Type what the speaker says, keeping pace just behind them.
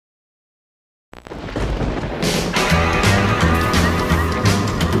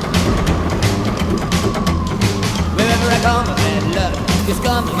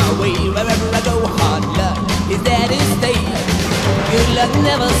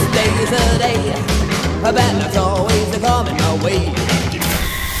Most days a day, a bad luck's always coming my way.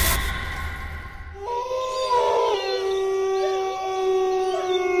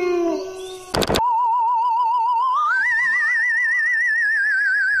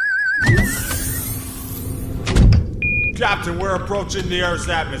 Captain, we're approaching the Earth's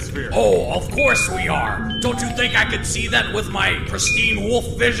atmosphere. Oh, of course we are. Don't you think I can see that with my pristine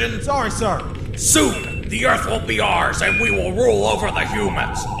wolf vision? Sorry, sir. Soon, the Earth will be ours and we will rule over the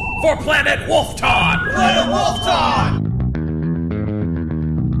humans. For Planet Wolfton! Planet Wolfton!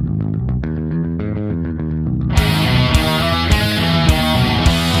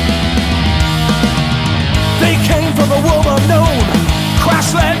 They came from the world unknown, crash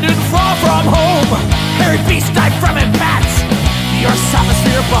landed far from home. Hairy beasts dive from it bats. The Earth's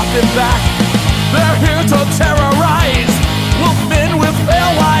atmosphere brought them back. They're here to terrorize wolfmen with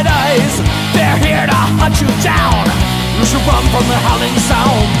pale white eyes. They're here to hunt you down. You should run from the howling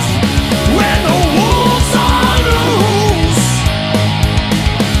sounds. When the wolves are loose,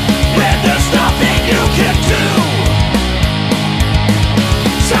 when there's nothing you can do,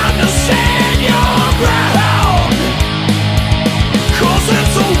 time to stand your ground, 'cause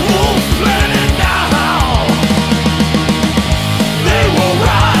it's a wolf planet now. They will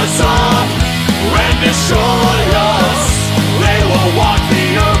rise up and destroy us. They will walk the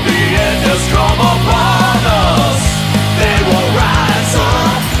earth, the end has come upon us. They will rise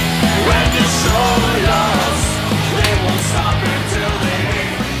up and destroy us. They won't stop until they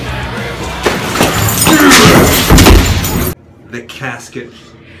hate everyone. The Casket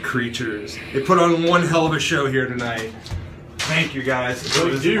creatures. They put on one hell of a show here tonight. Thank you guys. It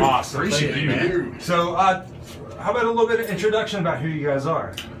was awesome. Appreciate it, man. So, how about a little bit of introduction about who you guys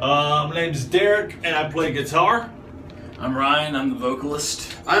are? My name's Derek, and I play guitar. I'm Ryan, I'm the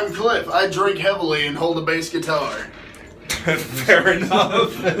vocalist. I'm Cliff. I drink heavily and hold a bass guitar. Fair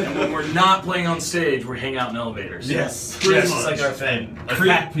enough. And when we're not playing on stage, we hang out in elevators. Yes, Yes. it's like our thing.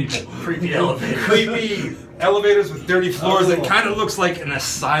 Creep people. Creepy elevators. Creepy elevators with dirty floors. Oh. It kind of looks like an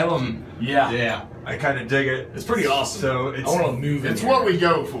asylum. Yeah. Yeah, I kind of dig it. it's pretty awesome. So I want to move in It's here. what we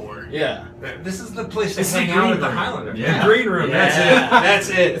go for. Yeah. This is the place to It's the hang out green at the room. Highlander. Yeah. The green room. Yeah. That's it. That's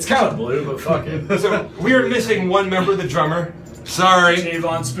it. It's kind of blue, but fuck it. So we are missing one member, the drummer. Sorry.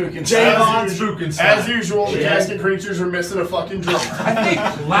 Javon Spookin' Javon Style. Spookin' As usual, the Yeah. Casket creatures are missing a fucking drum. I think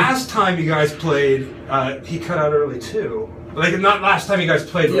last time you guys played, he cut out early too. Like not last time you guys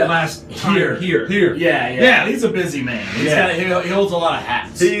played, but Yeah. last time here. Yeah, he's a busy man. He holds a lot of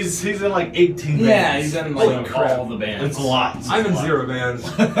hats. He's in like 18 bands. Yeah, he's in Holy like crap. all the bands. It's a lot. I'm in 0 bands,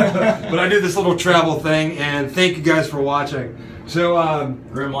 but I do this little travel thing, and thank you guys for watching. So,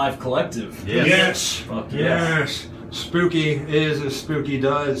 Grimm-Life Collective. yes, Fuck yeah. yes, spooky is as spooky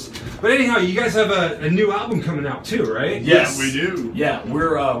does. But anyhow, you guys have a new album coming out too, right? Yes, we do. Yeah,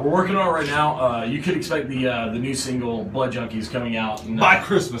 we're working on it right now. You could expect the new single "Blood Junkies" coming out By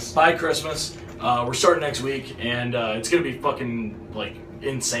Christmas. By Christmas. We're starting next week, and it's gonna be fucking like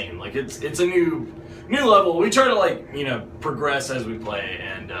insane. Like it's a new level. We try to like progress as we play,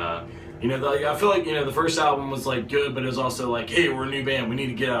 and I feel like the first album was like good, but it was also like, hey, we're a new band. We need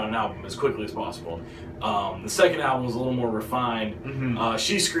to get out an album as quickly as possible. The second album was a little more refined.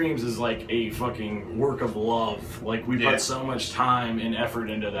 She Screams is like a fucking work of love. Like we put so much time and effort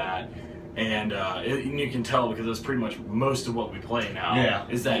into that, and you can tell because that's pretty much most of what we play now. Yeah,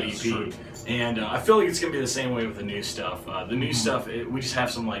 is that that's EP. true. And I feel like it's gonna be the same way with the new stuff. The new stuff, we just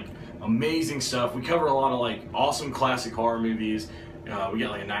have some like amazing stuff. We cover a lot of like awesome classic horror movies. We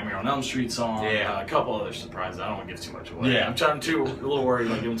got like a Nightmare on Elm Street song, a couple other surprises. I don't want to give too much away. Yeah. I'm trying to, a little worried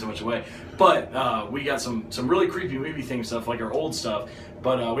about giving too much away. But we got some really creepy movie themed stuff, like our old stuff.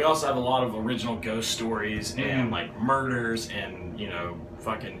 But we also have a lot of original ghost stories and like murders and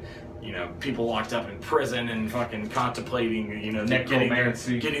fucking people locked up in prison and fucking contemplating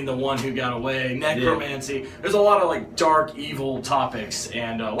getting the one who got away. Necromancy. There's a lot of like dark, evil topics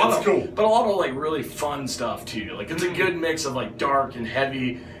and a lot but a lot of like really fun stuff too. Like it's a good mix of like dark and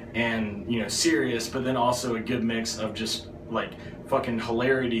heavy and serious, but then also a good mix of just like fucking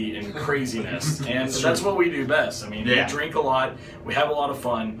hilarity and craziness. And that's what we do best. I mean, we drink a lot, we have a lot of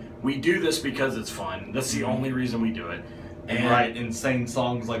fun. We do this because it's fun. That's the only reason we do it. And write insane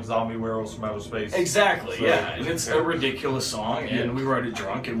songs like Zombie Werewolves from Outer Space. Exactly, So, yeah. And it's a ridiculous song, and we wrote it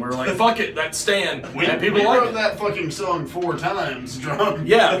drunk, and we're like, fuck it, that's Stan. And people we like wrote it. that fucking song 4 times drunk.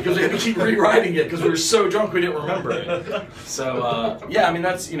 Yeah, because we had to keep rewriting it because we were so drunk we didn't remember it. So, yeah, I mean,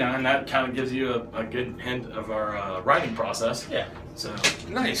 that's, and that kind of gives you a good hint of our writing process. Yeah. So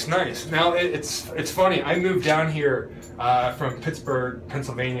Nice. Now it's funny. I moved down here from Pittsburgh,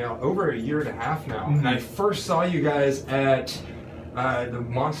 Pennsylvania, over a year and a half now, and I first saw you guys at The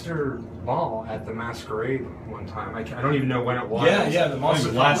monster ball at the masquerade one time. I don't even know when it was. Yeah, the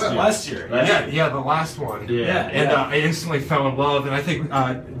monster last year. Yeah, the last one. Yeah. And I instantly fell in love, and I think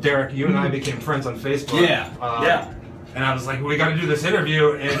Derek, you and I became friends on Facebook. Yeah. And I was like, we got to do this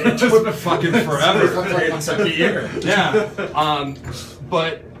interview, and it took fucking forever. It took a year. Yeah.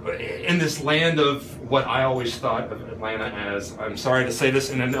 But in this land of what I always thought of Atlanta as, I'm sorry to say this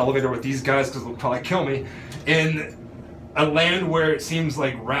in an elevator with these guys because they'll probably kill me, in a land where it seems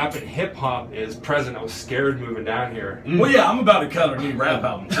like rap and hip hop is present. I was scared moving down here. Well, yeah, I'm about to cut a new rap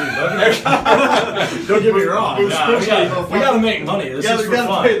album too. Don't get me wrong. Nah, we gotta make money. This is for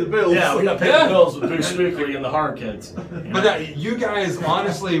fun. Pay the bills. Yeah, we gotta pay the bills with Boo Spookly and the Hard Kids. But you guys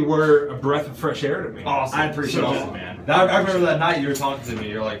honestly were a breath of fresh air to me. Awesome. I appreciate it, man. I remember that night you were talking to me.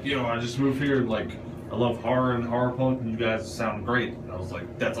 You're like, I just moved here. Like, I love horror and horror punk, and you guys sound great. I was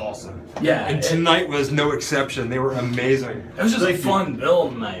like, that's awesome. Yeah, And tonight was no exception. They were amazing. it was just a fun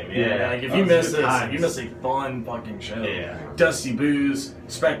build night, man. Yeah, Like, if you missed this, times. you missed a fun fucking show. Yeah. Dusty Booze,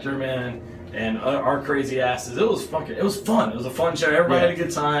 Spectre Man, and our crazy asses. It was fun. It was a fun show. Everybody had a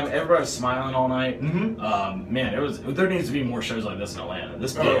good time. Everybody was smiling all night. Man, there needs to be more shows like this in Atlanta.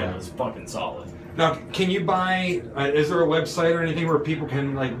 This program is fucking solid. Now, can you buy? Is there a website or anything where people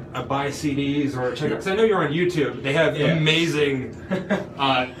can like buy CDs or check? Because I know you're on YouTube. They have amazing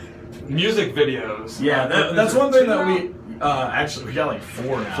music videos. Yeah, that's one thing that we actually we got like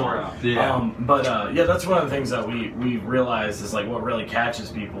 4 now. 4 out. Yeah. That's one of the things that we realized is like what really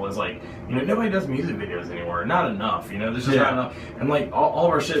catches people is like nobody does music videos anymore. Not enough. There's just not enough. And like all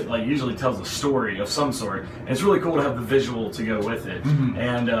of our shit like usually tells a story of some sort. And it's really cool to have the visual to go with it.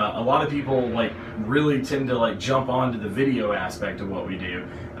 And a lot of people like really tend to like jump onto the video aspect of what we do.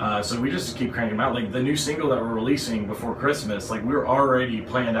 So we just keep cranking them out. Like the new single that we're releasing before Christmas, like we're already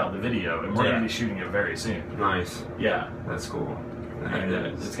planned out the video and we're gonna be shooting it very soon. Nice. Yeah. That's cool. And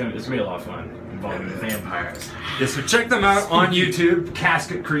it's gonna be a lot of fun involving vampires. Yeah, so check them out on YouTube,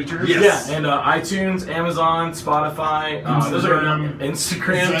 Casket Creatures. Yes. Yeah, and iTunes, Amazon, Spotify,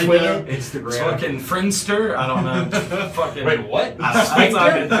 Instagram, Twitter, fucking Friendster. I don't know. Fucking wait, what?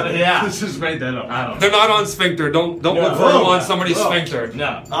 Yeah, Let's just make that up. I don't know. They're not on Sphincter. Don't look for them on somebody's Sphincter.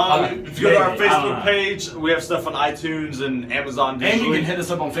 No. If you go to our Facebook page, we have stuff on iTunes and Amazon. And you can hit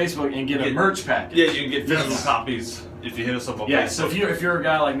us up on Facebook and get a merch package. Yeah, you can get physical copies if you hit us up on Facebook. Yeah, so if you're a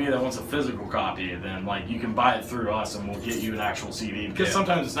guy like me that wants a physical copy, then like you can buy it through us and we'll get you an actual CD. Because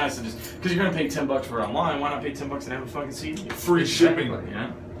sometimes it's nice to just because you're gonna pay $10 for it online. Why not pay $10 and have a fucking CD? Free shipping.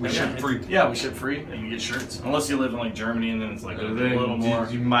 We ship free. Yeah, we ship free and you get shirts. Unless you live in like Germany and then it's like a little more.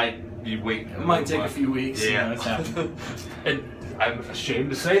 You might be waiting. It might take a few weeks. Yeah, that's happening. And I'm ashamed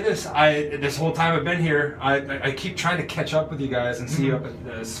to say this. This whole time I've been here, I keep trying to catch up with you guys and see you up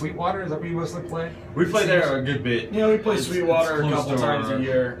at Sweetwater. Is that where you mostly play? We play there a good bit. Yeah, we play Sweetwater a couple times a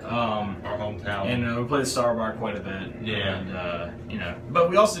year. Our hometown. And we play the Star Bar quite a bit. Yeah. And but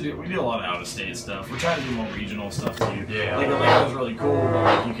we also do a lot of out of state stuff. We're trying to do more regional stuff too. Yeah. Like Atlanta's really cool, but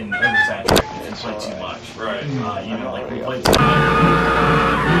like you can oversaturate if you play too much. Right. Like we play.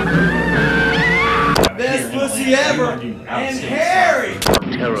 Best pussy ever, and hairy.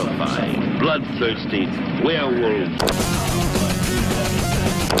 Terrifying, bloodthirsty werewolves.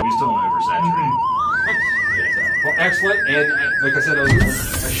 We still don't oversaturate. Well, excellent. And like I said, I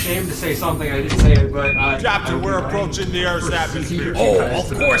was ashamed to say something. I didn't say it, but Captain, we're approaching the Earth's atmosphere. Oh,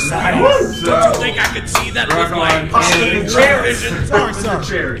 of course I am. Don't you think I could see that with my vision? Sorry,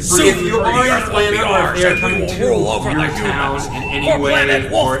 sir. Soon if you the are in Earth will be Atlanta or ours if they're and we coming will to rule over your the town humans. in any For way, Planet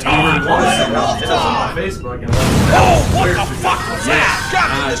or Wolf even Time. once Hit us on Facebook and Oh, what the fuck was that?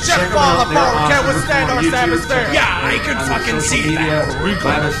 Captain, the check ship them fall out. They're apart. We can't awesome. withstand On Earth's YouTube, atmosphere. Yeah, I can fucking see that.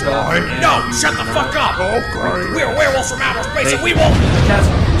 Ladder stuff. No, shut the fuck up. Okay. We're werewolves from outer space and we won't.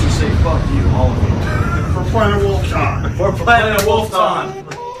 Casket Creatures say fuck you, all of you. For Planet Wolf Time. For Planet Wolf Time.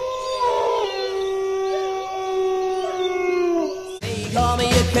 They call me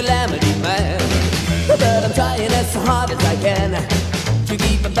a calamity man, but I'm trying as hard as I can to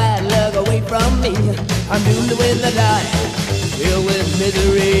keep a bad luck away from me. I'm doomed to win the night, filled with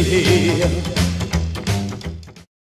misery.